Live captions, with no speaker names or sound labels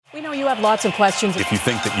We know you have lots of questions. If you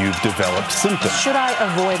think that you've developed symptoms. Should I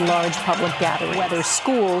avoid large public gatherings? Whether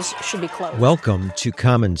schools should be closed? Welcome to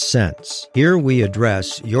Common Sense. Here we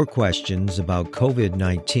address your questions about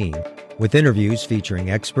COVID-19 with interviews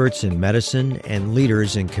featuring experts in medicine and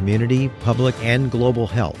leaders in community, public, and global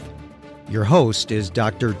health. Your host is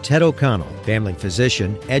Dr. Ted O'Connell, family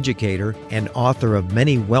physician, educator, and author of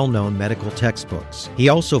many well-known medical textbooks. He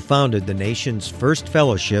also founded the nation's first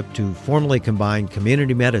fellowship to formally combine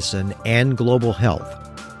community medicine and global health.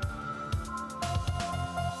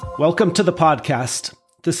 Welcome to the podcast.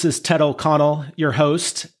 This is Ted O'Connell, your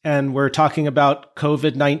host, and we're talking about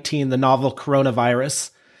COVID-19, the novel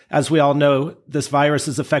coronavirus. As we all know, this virus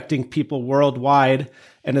is affecting people worldwide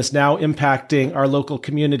and is now impacting our local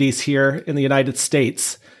communities here in the United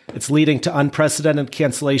States. It's leading to unprecedented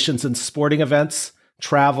cancellations in sporting events,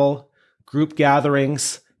 travel, group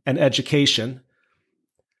gatherings, and education.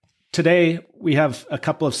 Today, we have a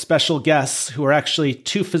couple of special guests who are actually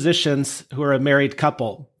two physicians who are a married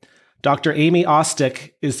couple. Dr. Amy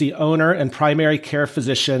Ostick is the owner and primary care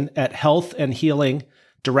physician at Health and Healing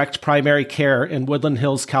Direct Primary Care in Woodland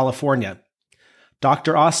Hills, California.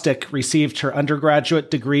 Dr. Ostick received her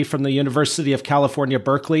undergraduate degree from the University of California,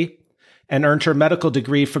 Berkeley, and earned her medical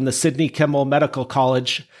degree from the Sidney Kimmel Medical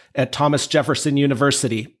College at Thomas Jefferson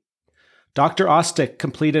University. Dr. Ostick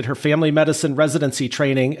completed her family medicine residency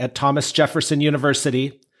training at Thomas Jefferson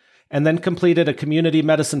University and then completed a community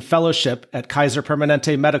medicine fellowship at Kaiser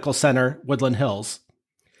Permanente Medical Center, Woodland Hills.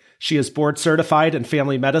 She is board certified in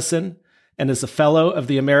family medicine and is a fellow of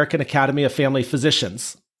the American Academy of Family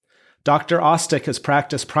Physicians. Dr. Ostick has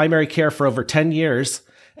practiced primary care for over 10 years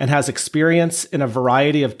and has experience in a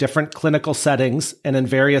variety of different clinical settings and in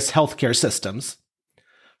various healthcare systems.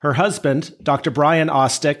 Her husband, Dr. Brian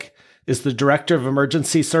Ostick, is the Director of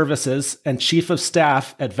Emergency Services and Chief of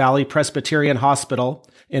Staff at Valley Presbyterian Hospital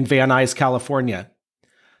in Van Nuys, California.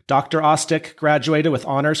 Dr. Ostick graduated with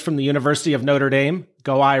honors from the University of Notre Dame,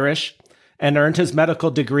 go Irish, and earned his medical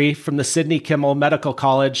degree from the Sidney Kimmel Medical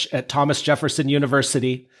College at Thomas Jefferson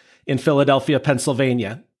University in Philadelphia,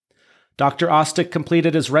 Pennsylvania. Dr. Ostick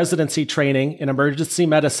completed his residency training in emergency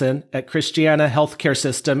medicine at Christiana Healthcare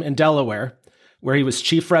System in Delaware, where he was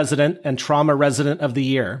chief resident and trauma resident of the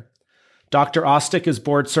year. Dr. Ostick is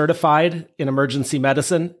board certified in emergency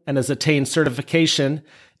medicine and has attained certification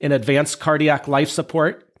in advanced cardiac life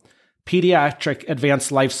support, pediatric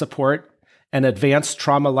advanced life support, and advanced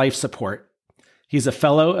trauma life support. He's a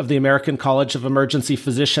fellow of the American College of Emergency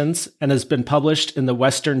Physicians and has been published in the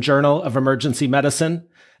Western Journal of Emergency Medicine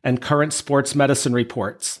and Current Sports Medicine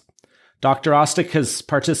Reports. Dr. Ostick has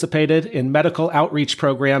participated in medical outreach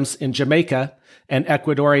programs in Jamaica and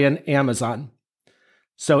Ecuadorian Amazon.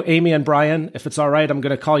 So Amy and Brian, if it's all right, I'm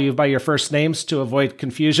going to call you by your first names to avoid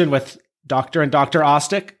confusion with Dr. and Dr.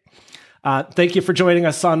 Ostick. Thank you for joining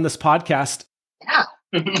us on this podcast. Yeah.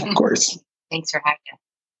 Of course. Thanks for having us.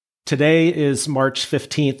 Today is March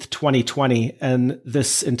 15th, 2020, and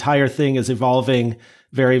this entire thing is evolving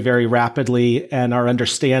very, very rapidly, and our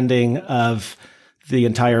understanding of the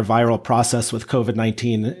entire viral process with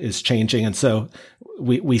COVID-19 is changing. And so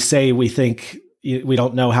we think we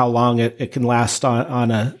don't know how long it can last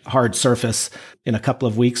on a hard surface. In a couple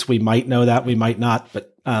of weeks, we might know that, we might not,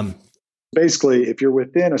 but basically, if you're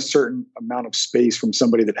within a certain amount of space from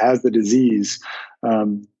somebody that has the disease,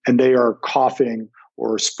 and they are coughing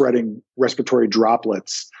or spreading respiratory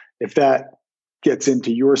droplets, if that gets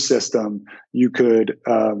into your system, you could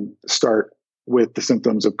start with the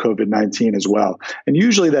symptoms of COVID-19 as well. And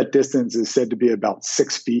usually that distance is said to be about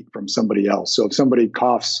 6 feet from somebody else. So if somebody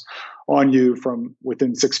coughs on you from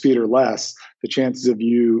within 6 feet or less, the chances of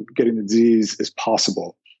you getting the disease is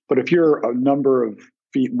possible. But if you're a number of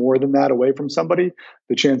feet more than that away from somebody,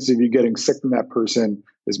 the chances of you getting sick from that person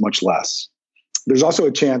is much less. There's also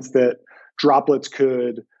a chance that droplets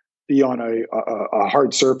could be on a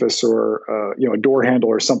hard surface or a door handle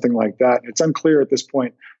or something like that. It's unclear at this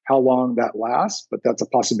point how long that lasts, but that's a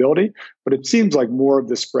possibility. But it seems like more of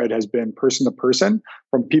the spread has been person to person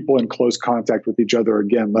from people in close contact with each other,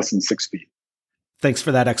 again, less than 6 feet. Thanks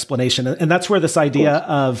for that explanation. And that's where this idea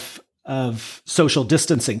of social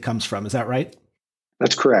distancing comes from. Is that right?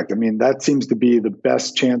 That's correct. I mean, that seems to be the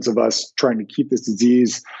best chance of us trying to keep this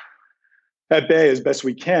disease at bay as best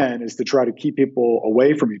we can, is to try to keep people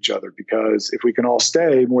away from each other, because if we can all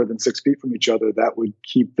stay more than 6 feet from each other, that would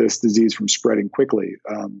keep this disease from spreading quickly.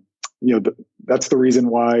 That's the reason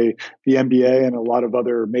why the NBA and a lot of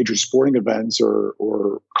other major sporting events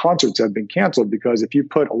or concerts have been canceled, because if you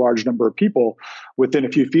put a large number of people within a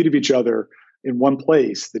few feet of each other in one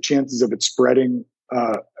place, the chances of it spreading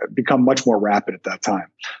become much more rapid at that time.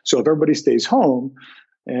 So if everybody stays home,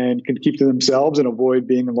 and can keep to themselves and avoid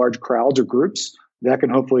being in large crowds or groups, that can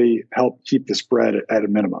hopefully help keep the spread at a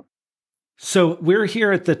minimum. So we're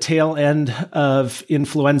here at the tail end of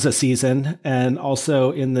influenza season, and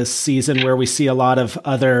also in this season where we see a lot of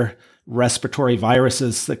other respiratory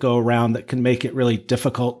viruses that go around that can make it really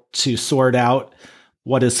difficult to sort out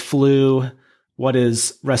what is flu, what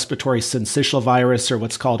is respiratory syncytial virus, or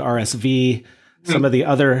what's called RSV, some of the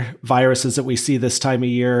other viruses that we see this time of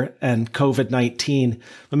year, and COVID-19.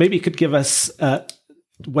 But maybe you could give us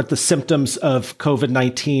what the symptoms of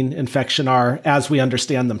COVID-19 infection are as we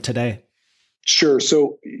understand them today. Sure.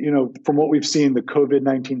 So, from what we've seen, the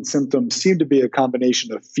COVID-19 symptoms seem to be a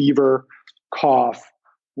combination of fever, cough,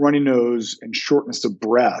 runny nose, and shortness of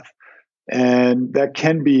breath. And that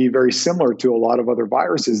can be very similar to a lot of other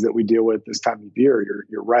viruses that we deal with this time of year.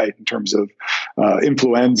 You're right in terms of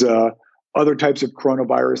influenza, other types of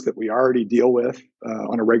coronavirus that we already deal with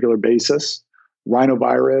on a regular basis,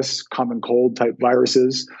 rhinovirus, common cold type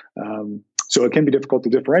viruses. So it can be difficult to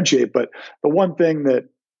differentiate. But the one thing that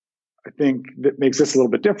I think that makes this a little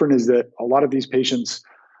bit different is that a lot of these patients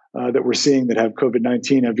that we're seeing that have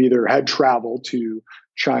COVID-19 have either had travel to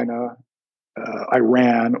China,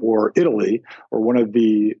 Iran, or Italy, or one of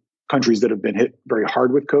the countries that have been hit very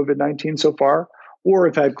hard with COVID-19 so far, or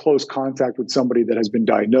have had close contact with somebody that has been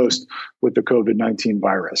diagnosed with the COVID-19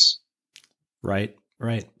 virus. Right.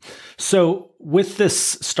 So with this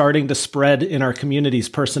starting to spread in our communities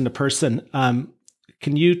person to person,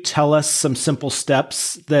 can you tell us some simple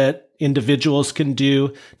steps that individuals can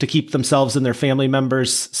do to keep themselves and their family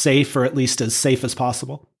members safe, or at least as safe as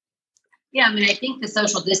possible? Yeah, I think the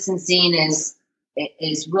social distancing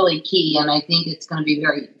is really key, and I think it's going to be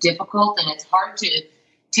very difficult, and it's hard to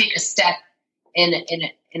take a step in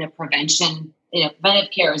a prevention. Preventive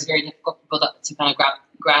care is very difficult for people to kind of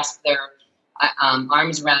grasp their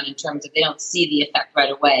arms around in terms of they don't see the effect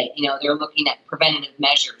right away. They're looking at preventative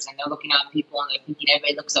measures, and they're looking at people and they're thinking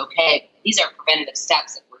everybody looks okay. These are preventative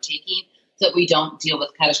steps that we're taking so that we don't deal with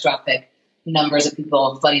catastrophic numbers of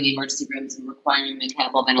people flooding the emergency rooms and requiring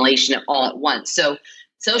mechanical ventilation all at once. So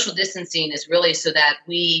social distancing is really so that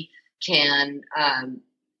we can kind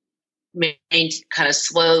of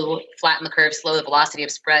flatten the curve, slow the velocity of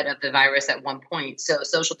spread of the virus at one point. So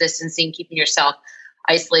social distancing, keeping yourself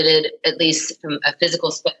isolated, at least from a physical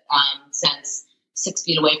sense, 6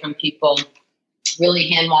 feet away from people, really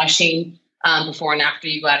hand washing before and after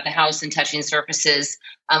you go out of the house and touching surfaces,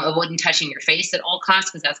 avoiding touching your face at all costs,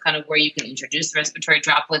 because that's kind of where you can introduce respiratory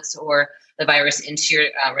droplets or the virus into your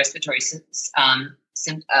respiratory system.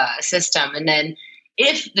 And then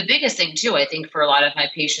the biggest thing too, I think for a lot of my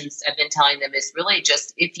patients, I've been telling them is really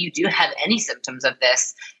just if you do have any symptoms of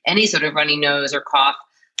this, any sort of runny nose or cough,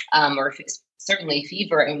 or if it's certainly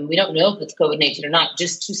fever, and we don't know if it's COVID-19 or not,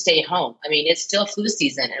 just to stay home. It's still flu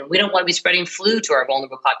season, and we don't want to be spreading flu to our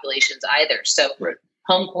vulnerable populations either. So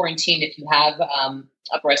home quarantine, if you have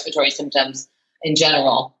upper respiratory symptoms in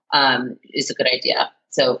general, is a good idea.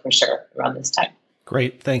 So for sure, around this time.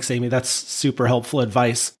 Great. Thanks, Amy. That's super helpful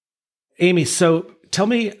advice. Amy, so tell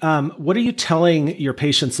me, what are you telling your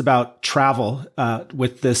patients about travel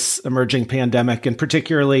with this emerging pandemic, and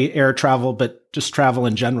particularly air travel, but just travel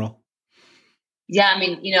in general? Yeah,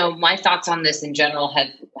 my thoughts on this in general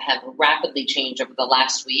have rapidly changed over the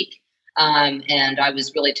last week. And I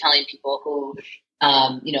was really telling people who,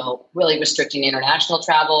 really restricting international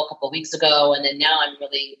travel a couple of weeks ago. And then now I'm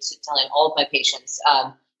really telling all of my patients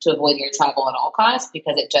to avoid air travel at all costs,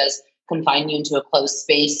 because it does confine you into a closed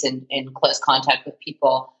space and close contact with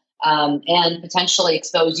people, and potentially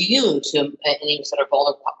expose you to any sort of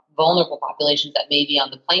vulnerable populations that may be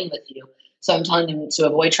on the plane with you. So I'm telling them to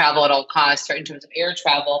avoid travel at all costs, or in terms of air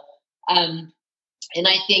travel. And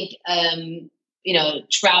I think,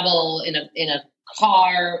 travel in a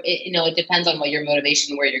car, it depends on what your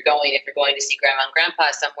motivation and where you're going. If you're going to see grandma and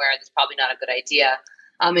grandpa somewhere, that's probably not a good idea.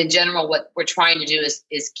 In general, what we're trying to do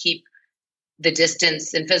is keep the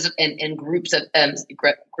distance and groups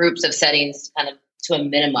of settings kind of to a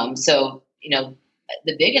minimum. So,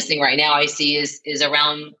 the biggest thing right now I see is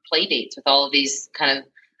around play dates with all of these kind of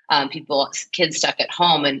kids stuck at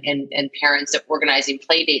home, and parents are organizing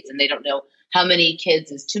play dates, and they don't know how many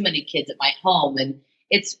kids is too many kids at my home. And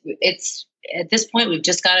it's at this point, we've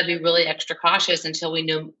just got to be really extra cautious until we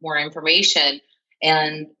know more information,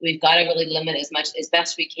 and we've got to really limit as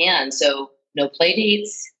best we can. So no play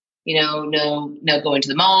dates, no going to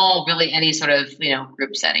the mall, really any sort of,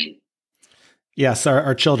 group setting. Yes,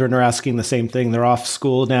 our children are asking the same thing. They're off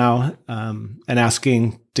school now, and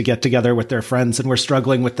asking to get together with their friends, and we're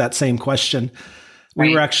struggling with that same question. Right.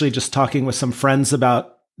 We were actually just talking with some friends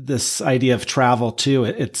about this idea of travel too.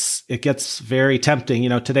 It gets very tempting.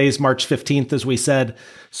 Today's March 15th, as we said.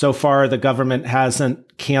 So far, the government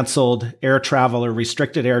hasn't canceled air travel or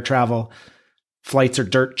restricted air travel. Flights are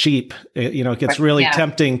dirt cheap. It gets really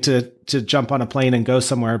tempting to jump on a plane and go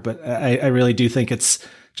somewhere. But I really do think it's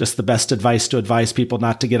just the best advice to advise people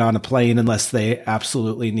not to get on a plane unless they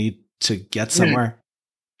absolutely need to get somewhere.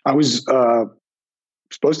 I was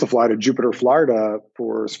supposed to fly to Jupiter, Florida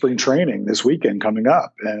for spring training this weekend coming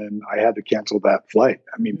up, and I had to cancel that flight.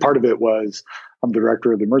 I mean, part of it was I'm the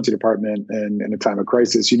director of the emergency department, and in a time of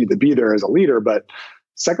crisis, you need to be there as a leader. But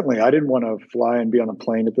secondly, I didn't want to fly and be on a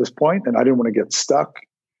plane at this point, and I didn't want to get stuck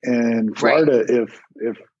in Florida if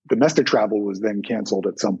domestic travel was then canceled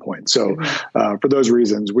at some point. So for those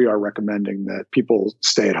reasons, we are recommending that people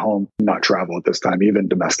stay at home, not travel at this time, even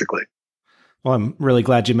domestically. Well, I'm really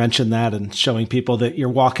glad you mentioned that and showing people that you're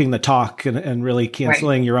walking the talk and really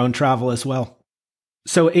canceling your own travel as well.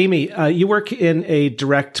 So, Amy, you work in a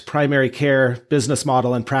direct primary care business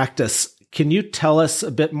model and practice. Can you tell us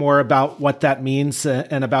a bit more about what that means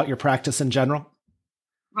and about your practice in general?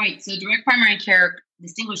 Right. So direct primary care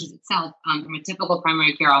distinguishes itself from a typical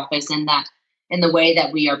primary care office in the way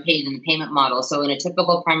that we are paid in the payment model. So in a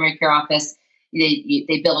typical primary care office,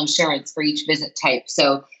 they bill insurance for each visit type.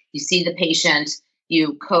 So you see the patient,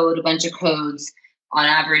 you code a bunch of codes, on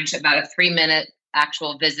average about a 3-minute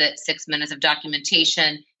actual visit, 6 minutes of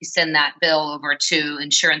documentation. You send that bill over to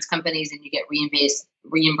insurance companies and you get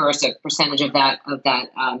reimbursed a percentage of that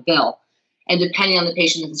bill. And depending on the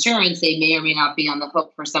patient's insurance, they may or may not be on the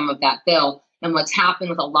hook for some of that bill. And what's happened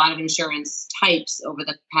with a lot of insurance types over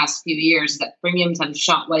the past few years is that premiums have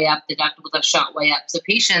shot way up, deductibles have shot way up. So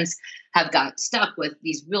patients have got stuck with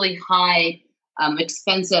these really high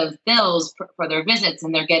expensive bills for their visits,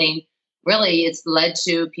 and they're getting it's led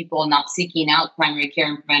to people not seeking out primary care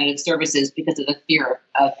and preventative services because of the fear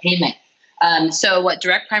of payment. So what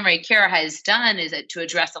direct primary care has done is to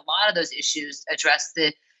address a lot of those issues, address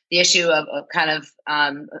the issue of kind of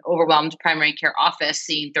overwhelmed primary care office,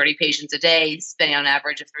 seeing 30 patients a day, spending on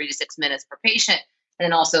average of 3 to 6 minutes per patient. And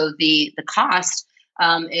then also the cost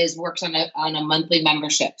works on a monthly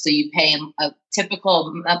membership. So you pay a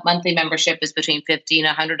typical monthly membership is between $50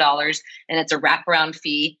 and $100, and it's a wraparound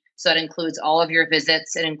fee. So it includes all of your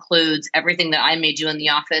visits. It includes everything that I may do in the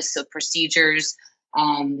office. So procedures,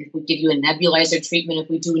 if we give you a nebulizer treatment, if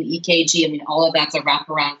we do an EKG, all of that's a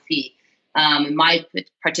wraparound fee. My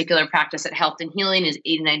particular practice at Health and Healing is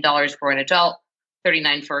 $89 for an adult,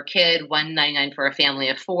 $39 for a kid, $199 for a family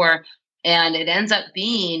of 4. And it ends up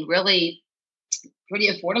being really pretty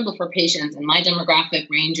affordable for patients. And my demographic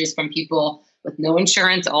ranges from people with no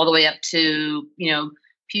insurance all the way up to,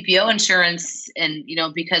 PPO insurance. And,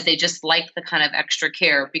 because they just like the kind of extra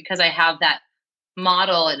care. Because I have that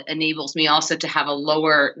model, it enables me also to have a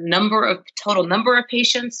lower total number of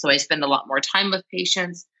patients. So I spend a lot more time with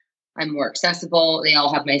patients. I'm more accessible. They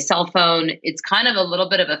all have my cell phone. It's kind of a little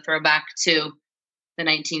bit of a throwback to the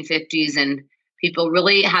 1950s and people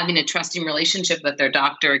really having a trusting relationship with their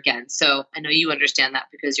doctor again. So I know you understand that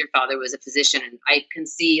because your father was a physician, and I can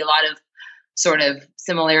see a lot of sort of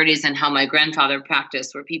similarities in how my grandfather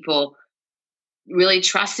practiced, where people really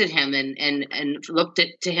trusted him and looked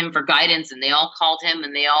to him for guidance, and they all called him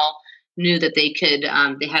and they all knew that they could,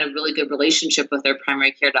 they had a really good relationship with their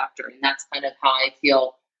primary care doctor. And that's kind of how I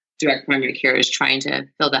feel direct primary care is trying to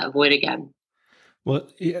fill that void again. Well,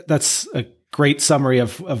 that's a great summary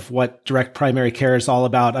of what direct primary care is all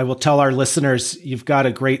about. I will tell our listeners, you've got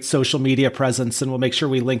a great social media presence, and we'll make sure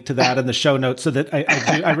we link to that in the show notes so that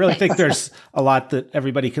I really think there's a lot that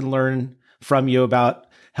everybody can learn from you about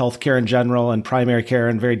healthcare in general and primary care,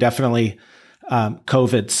 and very definitely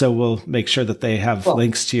COVID. So we'll make sure that they have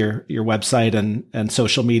links to your website and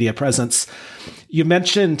social media presence. You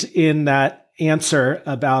mentioned in that answer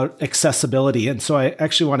about accessibility. And so I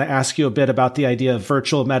actually want to ask you a bit about the idea of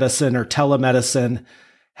virtual medicine or telemedicine,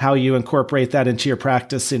 how you incorporate that into your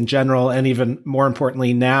practice in general, and even more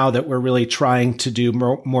importantly, now that we're really trying to do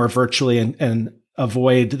more virtually and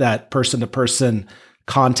avoid that person-to-person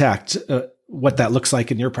contact, what that looks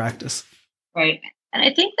like in your practice. Right. And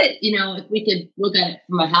I think that, if we could look at it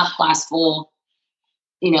from a half glass full,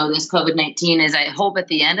 this COVID-19 is, I hope at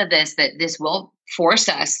the end of this, that this will force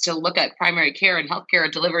us to look at primary care and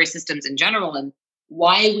healthcare delivery systems in general, and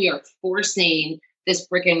why we are forcing this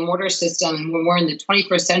brick and mortar system when we're in the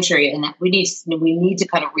 21st century, and that we need to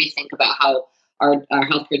kind of rethink about how our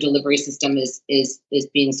healthcare delivery system is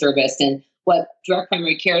being serviced. And what direct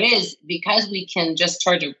primary care is, because we can just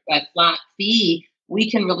charge a flat fee,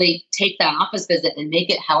 we can really take that office visit and make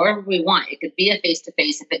it however we want. It could be a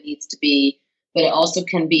face-to-face if it needs to be, but it also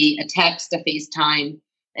can be a text, a FaceTime.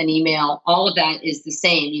 an email, all of that is the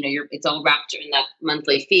same. It's all wrapped in that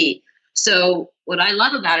monthly fee. So what I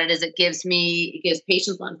love about it is it gives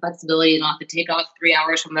patients a lot of flexibility. They don't have to take off 3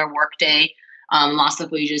 hours from their workday, loss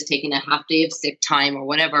of wages, taking a half day of sick time or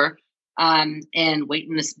whatever, and wait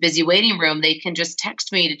in this busy waiting room. They can just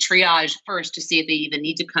text me to triage first to see if they even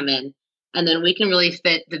need to come in. And then we can really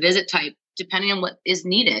fit the visit type depending on what is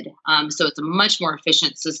needed. So it's a much more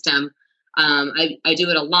efficient system. I do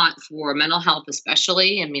it a lot for mental health,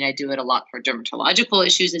 especially. I do it a lot for dermatological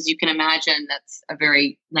issues, as you can imagine. That's a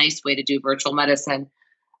very nice way to do virtual medicine.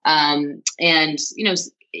 And,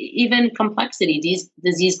 even complexity,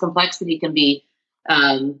 disease complexity can be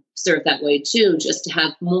served that way too, just to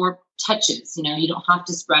have more touches. You don't have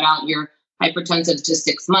to spread out your hypertensive to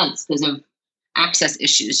 6 months because of access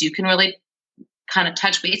issues. You can really kind of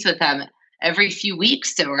touch base with them every few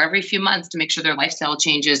weeks or every few months to make sure their lifestyle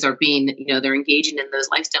changes are being, they're engaging in those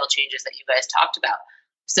lifestyle changes that you guys talked about.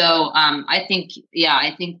 So I think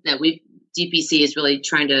that DPC is really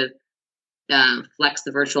trying to flex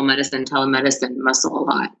the virtual medicine, telemedicine muscle a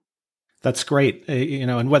lot. That's great.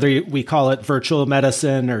 And whether we call it virtual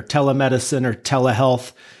medicine or telemedicine or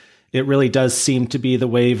telehealth, it really does seem to be the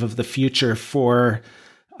wave of the future for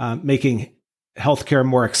making healthcare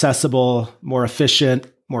more accessible, more efficient,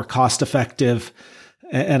 more cost-effective.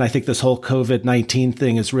 And I think this whole COVID-19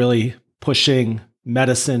 thing is really pushing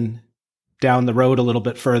medicine down the road a little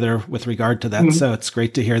bit further with regard to that. Mm-hmm. So it's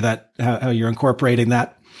great to hear that, how you're incorporating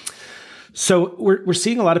that. So we're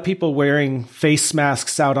seeing a lot of people wearing face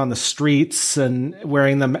masks out on the streets and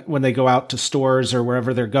wearing them when they go out to stores or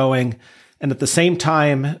wherever they're going. And at the same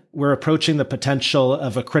time, we're approaching the potential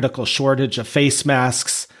of a critical shortage of face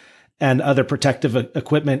masks and other protective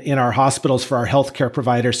equipment in our hospitals for our healthcare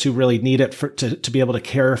providers who really need it to be able to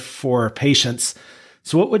care for patients.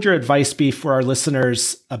 So what would your advice be for our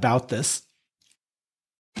listeners about this?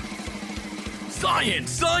 Science,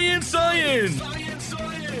 science, science! Science,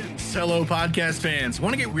 science! Hello, podcast fans.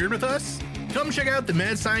 Want to get weird with us? Come check out the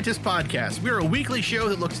Mad Scientist Podcast. We're a weekly show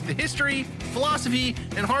that looks at the history, philosophy,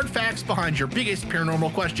 and hard facts behind your biggest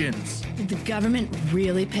paranormal questions. Did the government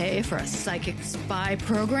really pay for a psychic spy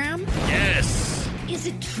program? Yes! Is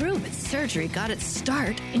it true that surgery got its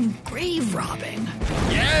start in grave robbing?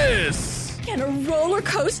 Yes! Can a roller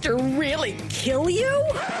coaster really kill you?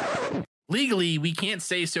 Legally, we can't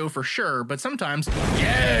say so for sure, but sometimes,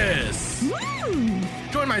 yes!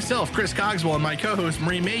 Join myself, Chris Cogswell, and my co-host,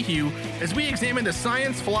 Marie Mayhew, as we examine the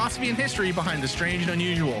science, philosophy, and history behind the strange and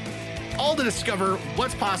unusual. All to discover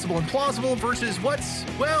what's possible and plausible versus what's,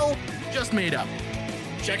 well, just made up.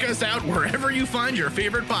 Check us out wherever you find your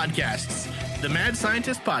favorite podcasts. The Mad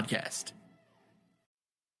Scientist Podcast.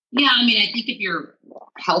 Yeah, I think if you're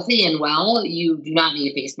healthy and well, you do not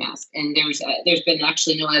need a face mask. And there's been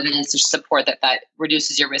actually no evidence to support that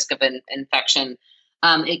reduces your risk of an infection.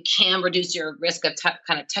 It can reduce your risk of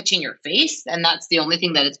kind of touching your face, and that's the only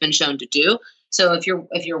thing that it's been shown to do. So if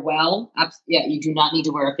you're well, you do not need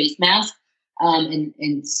to wear a face mask,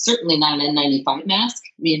 and certainly not an N95 mask.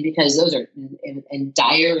 Because those are in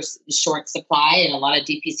dire short supply, and a lot of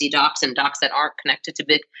DPC docs and docs that aren't connected to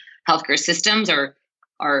big healthcare systems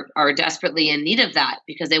are desperately in need of that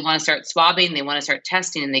because they want to start swabbing, they want to start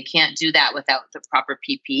testing, and they can't do that without the proper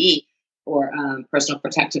PPE. Or personal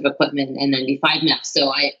protective equipment and N95 masks.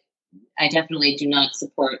 So I definitely do not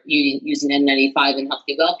support you using N95 in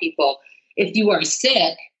healthy, well people. If you are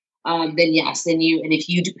sick, then yes, and if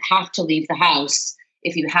you do have to leave the house,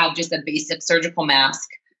 if you have just a basic surgical mask,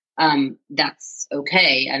 that's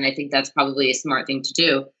okay, and I think that's probably a smart thing to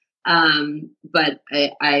do. But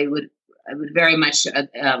I would very much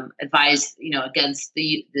advise against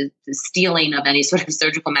the stealing of any sort of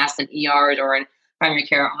surgical masks in ERs or in primary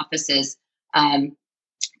care offices,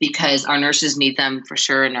 because our nurses need them for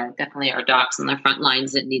sure, and definitely our docs on the front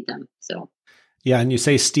lines that need them. So, yeah, and you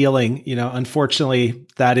say stealing, unfortunately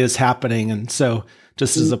that is happening, and so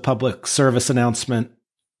just as a public service announcement,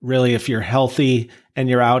 really, if you're healthy and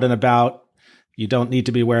you're out and about, you don't need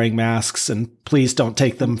to be wearing masks, and please don't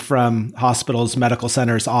take them from hospitals, medical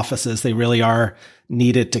centers, offices. They really are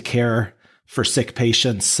needed to care for sick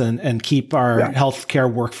patients and keep our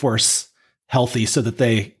healthcare workforce healthy so that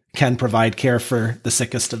they can provide care for the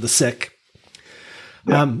sickest of the sick.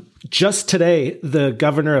 Yeah. Just today, the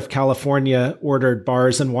governor of California ordered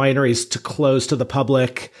bars and wineries to close to the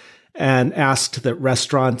public and asked that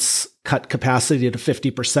restaurants cut capacity to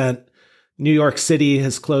 50%. New York City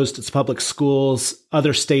has closed its public schools.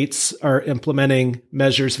 Other states are implementing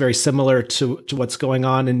measures very similar to what's going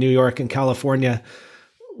on in New York and California.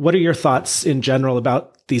 What are your thoughts in general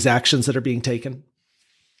about these actions that are being taken?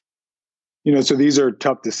 So these are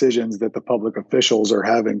tough decisions that the public officials are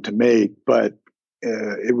having to make, but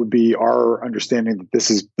it would be our understanding that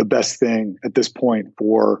this is the best thing at this point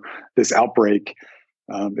for this outbreak.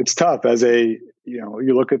 It's tough as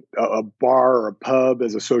you look at a bar or a pub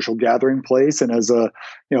as a social gathering place, and as a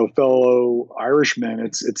fellow Irishman,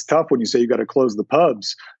 it's tough when you say you got to close the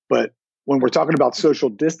pubs. But when we're talking about social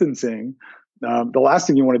distancing, the last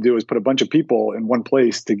thing you want to do is put a bunch of people in one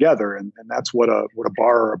place together, and that's what a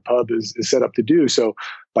bar or a pub is set up to do. So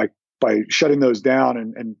by shutting those down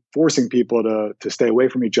and forcing people to stay away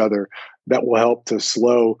from each other, that will help to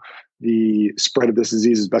slow the spread of this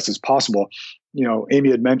disease as best as possible. Amy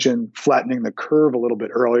had mentioned flattening the curve a little bit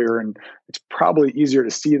earlier, and it's probably easier to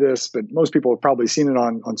see this, but most people have probably seen it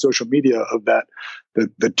on social media of that,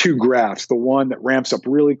 the two graphs, the one that ramps up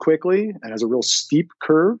really quickly and has a real steep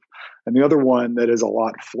curve, and the other one that is a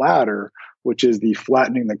lot flatter, which is the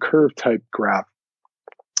flattening the curve type graph.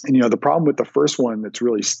 And, the problem with the first one that's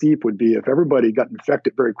really steep would be if everybody got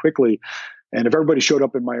infected very quickly, and if everybody showed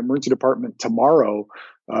up in my emergency department tomorrow,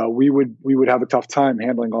 we would have a tough time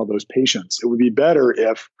handling all those patients. It would be better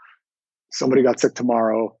if somebody got sick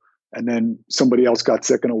tomorrow, and then somebody else got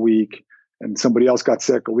sick in a week, and somebody else got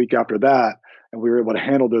sick a week after that, and we were able to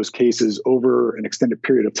handle those cases over an extended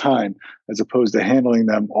period of time, as opposed to handling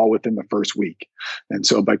them all within the first week. And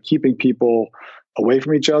so by keeping people away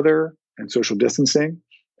from each other and social distancing,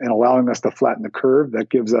 and allowing us to flatten the curve, that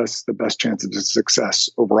gives us the best chances of success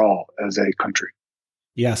overall as a country.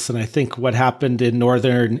 Yes, and I think what happened in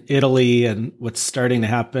northern Italy and what's starting to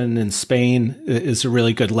happen in Spain is a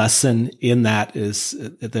really good lesson in that. Is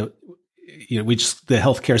the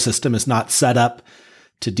healthcare system is not set up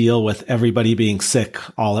to deal with everybody being sick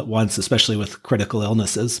all at once, especially with critical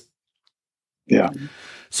illnesses. Yeah.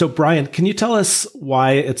 So, Brian, can you tell us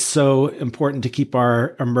why it's so important to keep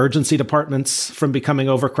our emergency departments from becoming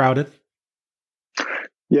overcrowded?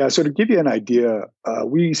 Yeah, so to give you an idea,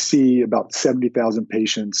 we see about 70,000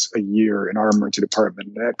 patients a year in our emergency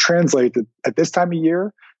department. That translates at this time of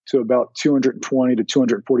year to about 220 to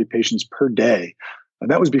 240 patients per day. And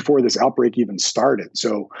that was before this outbreak even started.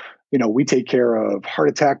 So, we take care of heart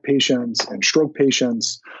attack patients and stroke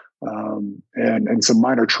patients and some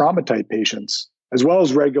minor trauma type patients, as well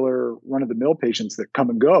as regular run-of-the-mill patients that come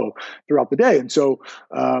and go throughout the day. And so,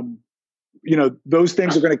 those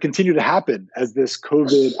things are going to continue to happen as this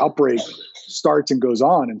COVID outbreak starts and goes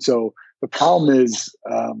on. And so the problem is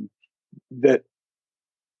that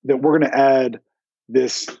we're going to add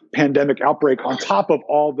this pandemic outbreak on top of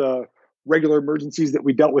all the regular emergencies that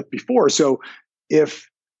we dealt with before. So if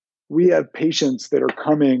we have patients that are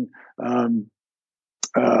coming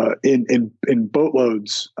in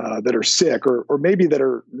boatloads that are sick, or maybe that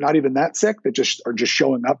are not even that sick, that are just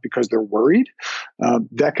showing up because they're worried,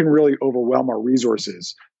 that can really overwhelm our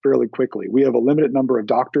resources fairly quickly. We have a limited number of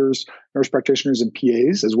doctors, nurse practitioners, and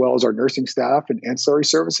PAs, as well as our nursing staff and ancillary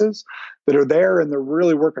services that are there, and they're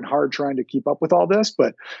really working hard trying to keep up with all this.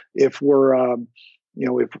 But if we're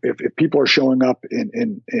if people are showing up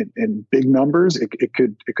in big numbers, it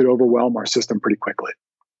could overwhelm our system pretty quickly.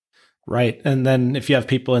 Right. And then if you have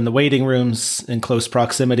people in the waiting rooms in close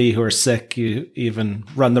proximity who are sick, you even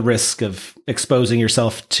run the risk of exposing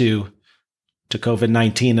yourself to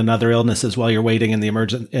COVID-19 and other illnesses while you're waiting in the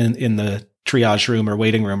in the triage room or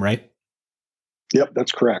waiting room, right? Yep,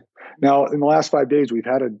 that's correct. Now, in the last 5 days, we've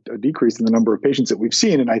had a decrease in the number of patients that we've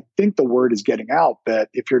seen. And I think the word is getting out that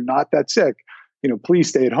if you're not that sick, please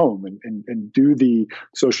stay at home and do the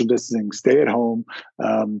social distancing, stay at home,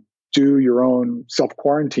 do your own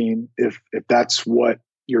self-quarantine if that's what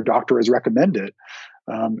your doctor has recommended,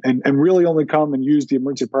 and really only come and use the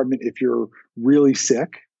emergency department if you're really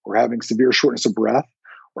sick or having severe shortness of breath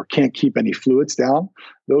or can't keep any fluids down.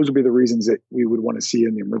 Those would be the reasons that we would want to see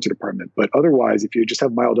in the emergency department. But otherwise, if you just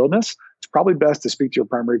have mild illness, it's probably best to speak to your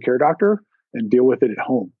primary care doctor and deal with it at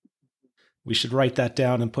home. We should write that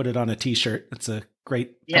down and put it on a T-shirt. It's a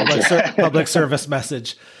great public service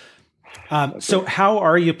message. So how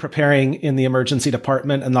are you preparing in the emergency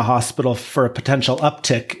department and the hospital for a potential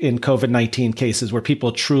uptick in COVID-19 cases where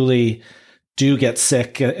people truly do get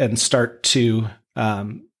sick and start to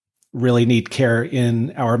really need care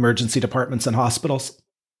in our emergency departments and hospitals?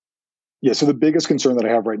 Yeah, so the biggest concern that I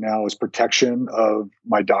have right now is protection of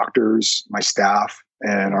my doctors, my staff,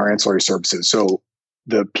 and our ancillary services. So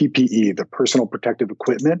the PPE, the personal protective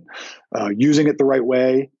equipment, using it the right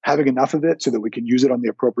way, having enough of it so that we can use it on the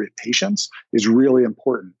appropriate patients is really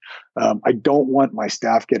important. I don't want my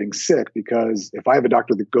staff getting sick, because if I have a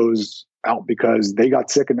doctor that goes out because they got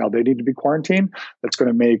sick and now they need to be quarantined, that's going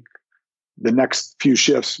to make the next few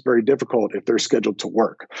shifts very difficult if they're scheduled to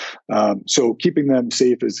work. So keeping them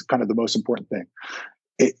safe is kind of the most important thing.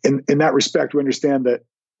 In that respect, we understand that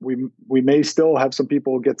we may still have some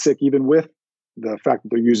people get sick even with the fact that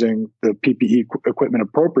they're using the PPE equipment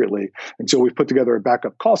appropriately. And so we've put together a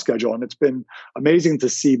backup call schedule. And it's been amazing to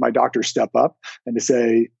see my doctor step up and to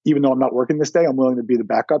say, even though I'm not working this day, I'm willing to be the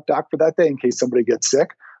backup doc for that day in case somebody gets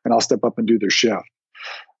sick, and I'll step up and do their shift.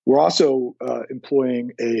 We're also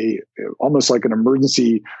employing almost like an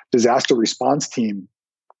emergency disaster response team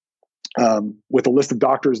with a list of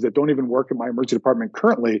doctors that don't even work in my emergency department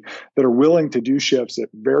currently that are willing to do shifts at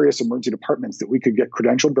various emergency departments that we could get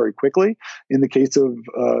credentialed very quickly in the case of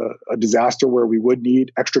a disaster where we would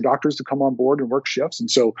need extra doctors to come on board and work shifts.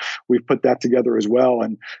 And so we've put that together as well.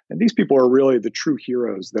 And these people are really the true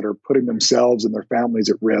heroes that are putting themselves and their families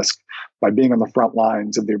at risk by being on the front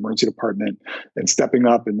lines of the emergency department and stepping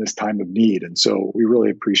up in this time of need. And so we really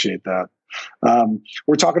appreciate that.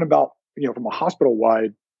 We're talking about, from a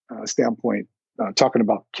hospital-wide standpoint, talking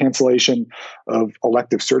about cancellation of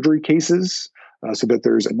elective surgery cases so that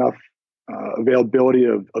there's enough availability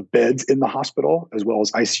of beds in the hospital as well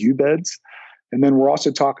as ICU beds. And then we're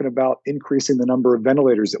also talking about increasing the number of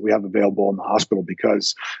ventilators that we have available in the hospital,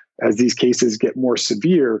 because as these cases get more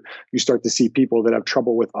severe, you start to see people that have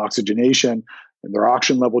trouble with oxygenation and their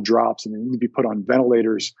oxygen level drops and they need to be put on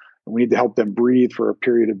ventilators. And we need to help them breathe for a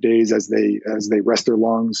period of days as they rest their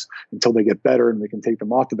lungs until they get better and we can take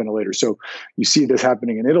them off the ventilator. So you see this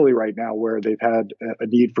happening in Italy right now where they've had a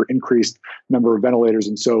need for increased number of ventilators.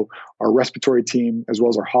 And so our respiratory team, as well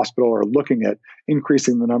as our hospital, are looking at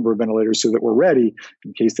increasing the number of ventilators so that we're ready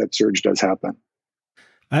in case that surge does happen.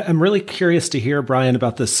 I'm really curious to hear, Brian,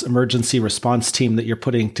 about this emergency response team that you're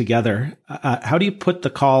putting together. How do you put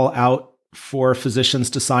the call out for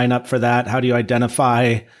physicians to sign up for that? How do you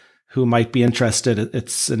identify who might be interested?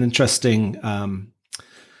 It's an interesting,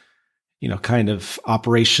 kind of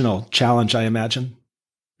operational challenge, I imagine.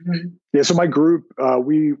 Mm-hmm. Yeah. So my group,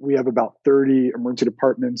 we have about 30 emergency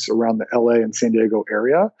departments around the LA and San Diego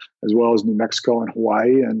area, as well as New Mexico and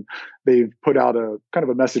Hawaii. And they've put out a kind of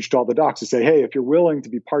a message to all the docs to say, hey, if you're willing to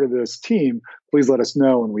be part of this team, please let us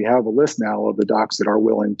know. And we have a list now of the docs that are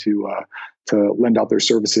willing to lend out their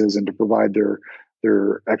services and to provide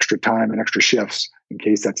their extra time and extra shifts in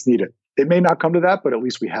case that's needed. It may not come to that, but at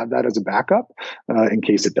least we have that as a backup in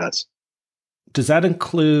case it does. Does that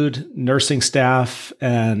include nursing staff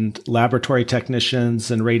and laboratory technicians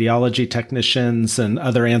and radiology technicians and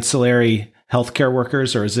other ancillary healthcare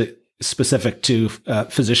workers, or is it specific to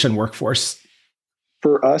physician workforce?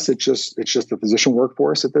 For us, it's just the physician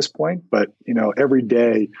workforce at this point. But every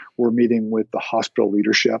day we're meeting with the hospital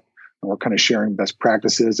leadership. And we're kind of sharing best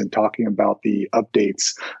practices and talking about the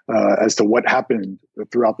updates as to what happened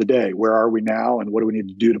throughout the day. Where are we now, and what do we need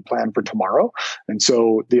to do to plan for tomorrow? And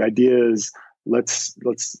so the idea is let's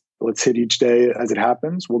hit each day as it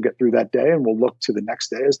happens. We'll get through that day, and we'll look to the next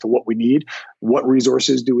day as to what we need, what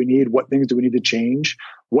resources do we need, what things do we need to change,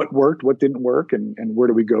 what worked, what didn't work, and where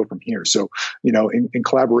do we go from here? So, in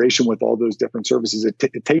collaboration with all those different services,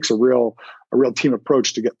 it takes a real team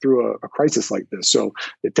approach to get through a crisis like this. So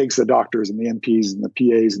it takes the doctors and the NPs and the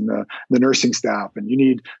PAs and the nursing staff, and you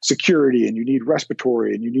need security, and you need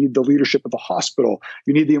respiratory, and you need the leadership of the hospital.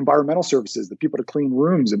 You need the environmental services, the people to clean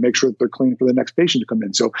rooms and make sure that they're clean for the next patient to come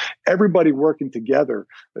in. So everybody working together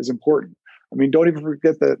is important. I mean, don't even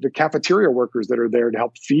forget the cafeteria workers that are there to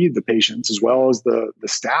help feed the patients as well as the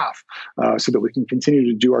staff so that we can continue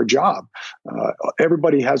to do our job.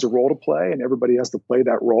 Everybody has a role to play, and everybody has to play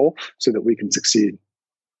that role so that we can succeed.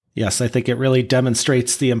 Yes, I think it really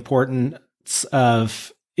demonstrates the importance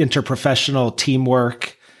of interprofessional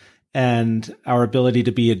teamwork and our ability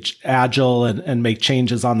to be agile and make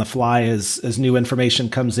changes on the fly as new information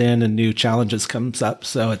comes in and new challenges comes up.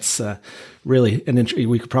 So it's really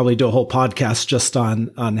we could probably do a whole podcast just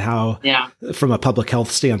on how, from a public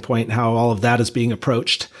health standpoint, how all of that is being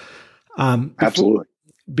approached. Absolutely.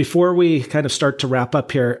 Before we kind of start to wrap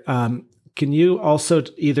up here, can you also,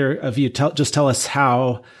 either of you, tell us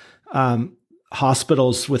how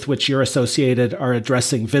hospitals with which you're associated are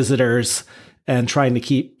addressing visitors and trying to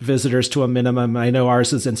keep visitors to a minimum? I know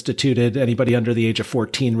ours is instituted. Anybody under the age of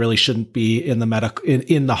 14 really shouldn't be in the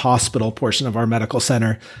in the hospital portion of our medical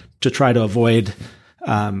center to try to avoid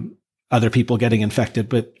other people getting infected.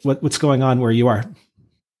 But what's going on where you are?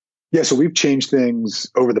 Yeah, so we've changed things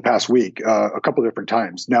over the past week a couple of different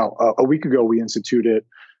times. Now, a week ago, we instituted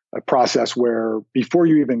a process where before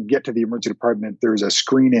you even get to the emergency department, there's a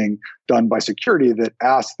screening done by security that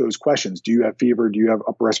asks those questions. Do you have fever? Do you have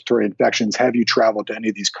upper respiratory infections? Have you traveled to any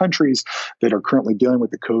of these countries that are currently dealing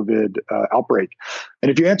with the COVID outbreak? And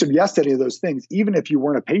if you answered yes to any of those things, even if you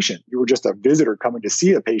weren't a patient, you were just a visitor coming to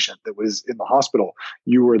see a patient that was in the hospital,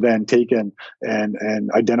 you were then taken and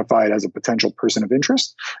identified as a potential person of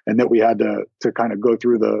interest, and that we had to kind of go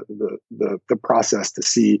through the process to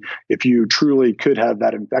see if you truly could have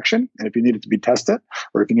that infection, and if you needed to be tested,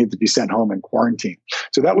 or if you needed to be sent home and quarantined.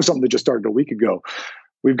 So that was something that just started a week ago.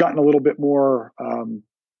 We've gotten a little bit more.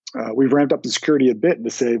 We've ramped up the security a bit to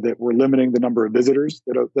say that we're limiting the number of visitors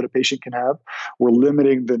that a patient can have. We're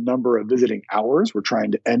limiting the number of visiting hours. We're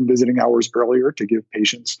trying to end visiting hours earlier to give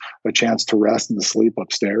patients a chance to rest and to sleep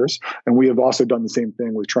upstairs. And we have also done the same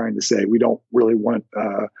thing with trying to say we don't really want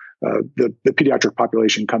the pediatric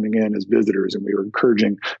population coming in as visitors, and we are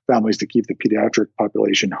encouraging families to keep the pediatric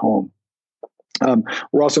population home.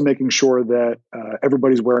 We're also making sure that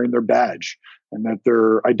everybody's wearing their badge and that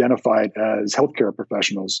they're identified as healthcare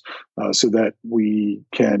professionals, so that we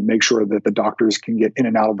can make sure that the doctors can get in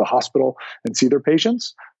and out of the hospital and see their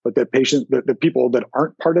patients, but that the people that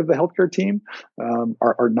aren't part of the healthcare team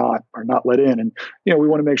are not let in. And we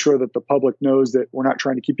want to make sure that the public knows that we're not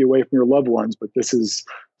trying to keep you away from your loved ones, but this is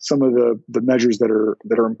some of the measures that are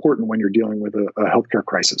important when you're dealing with a healthcare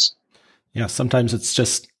crisis. Yeah, sometimes it's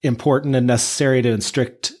just important and necessary to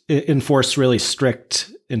enforce really strict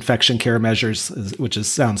infection care measures, which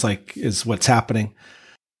sounds like is what's happening.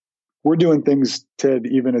 We're doing things, Ted,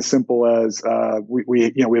 even as simple as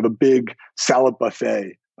we have a big salad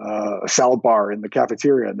buffet, a salad bar in the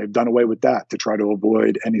cafeteria, and they've done away with that to try to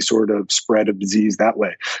avoid any sort of spread of disease that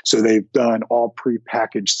way. So they've done all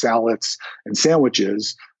prepackaged salads and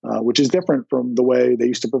sandwiches, which is different from the way they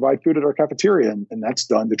used to provide food at our cafeteria. And that's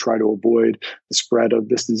done to try to avoid the spread of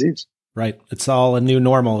this disease. Right. It's all a new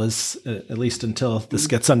normal, at least until this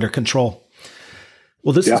gets under control.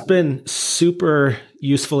 Well, this has been super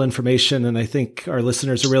useful information, and I think our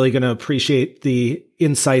listeners are really going to appreciate the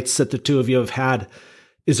insights that the two of you have had.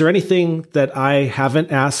 Is there anything that I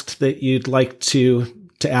haven't asked that you'd like to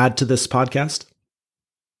add to this podcast?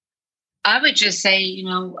 I would just say,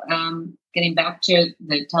 getting back to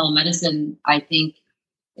the telemedicine, I think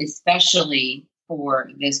especially for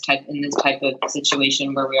this type of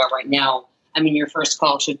situation where we are right now, your first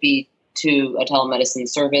call should be to a telemedicine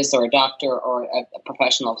service or a doctor or a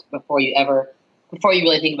professional before you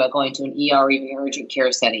really think about going to an ER or even an urgent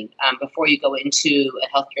care setting. Before you go into a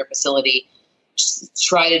healthcare facility,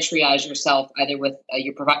 try to triage yourself either with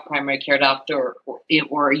your primary care doctor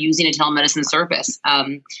or using a telemedicine service.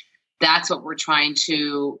 That's what we're trying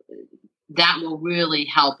to. That will really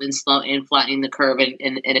help in flattening the curve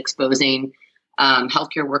and exposing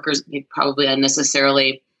healthcare workers probably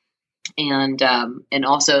unnecessarily, and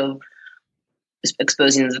also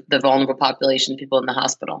exposing the vulnerable population, people in the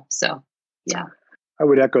hospital. So, yeah, I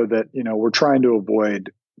would echo that. We're trying to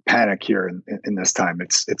avoid panic here in this time.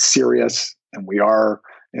 It's serious, and we are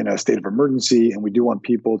in a state of emergency, and we do want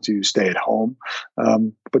people to stay at home,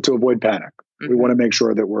 but to avoid panic. We want to make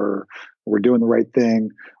sure that we're doing the right thing.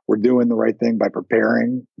 We're doing the right thing by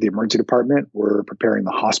preparing the emergency department. We're preparing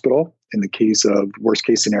the hospital in the case of worst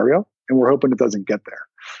case scenario, and we're hoping it doesn't get there.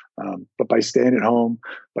 But by staying at home,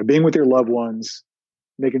 by being with your loved ones,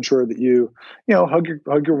 making sure that you hug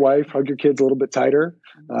your wife, hug your kids a little bit tighter,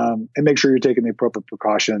 and make sure you're taking the appropriate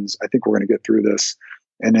precautions. I think we're going to get through this,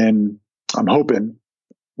 and then I'm hoping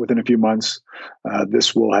within a few months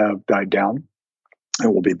this will have died down,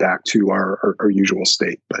 and we'll be back to our usual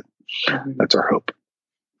state. But that's our hope.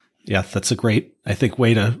 Yeah, that's a great, I think,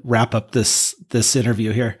 way to wrap up this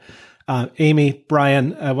interview here. Amy,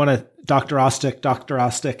 Brian, Dr.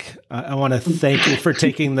 Ostick, I want to thank you for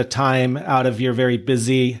taking the time out of your very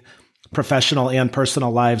busy professional and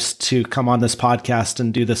personal lives to come on this podcast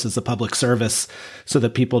and do this as a public service so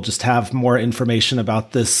that people just have more information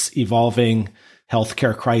about this evolving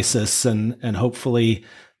healthcare crisis. And hopefully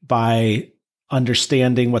by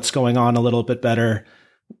understanding what's going on a little bit better,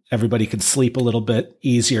 everybody can sleep a little bit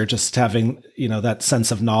easier. Just having, that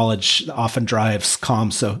sense of knowledge often drives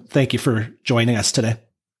calm. So thank you for joining us today.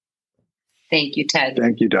 Thank you, Ted.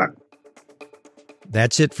 Thank you, Doc.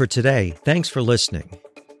 That's it for today. Thanks for listening.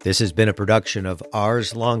 This has been a production of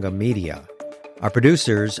Ars Longa Media. Our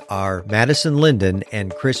producers are Madison Linden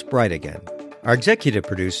and Chris Brightigan. Our executive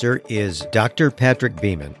producer is Dr. Patrick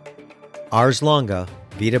Beeman. Ars Longa,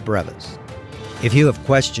 Vita Brevis. If you have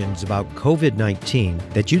questions about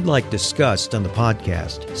COVID-19 that you'd like discussed on the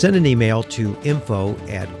podcast, send an email to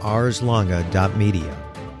info@arslonga.media.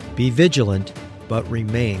 Be vigilant, but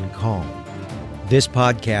remain calm. This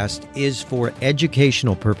podcast is for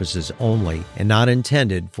educational purposes only and not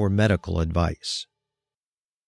intended for medical advice.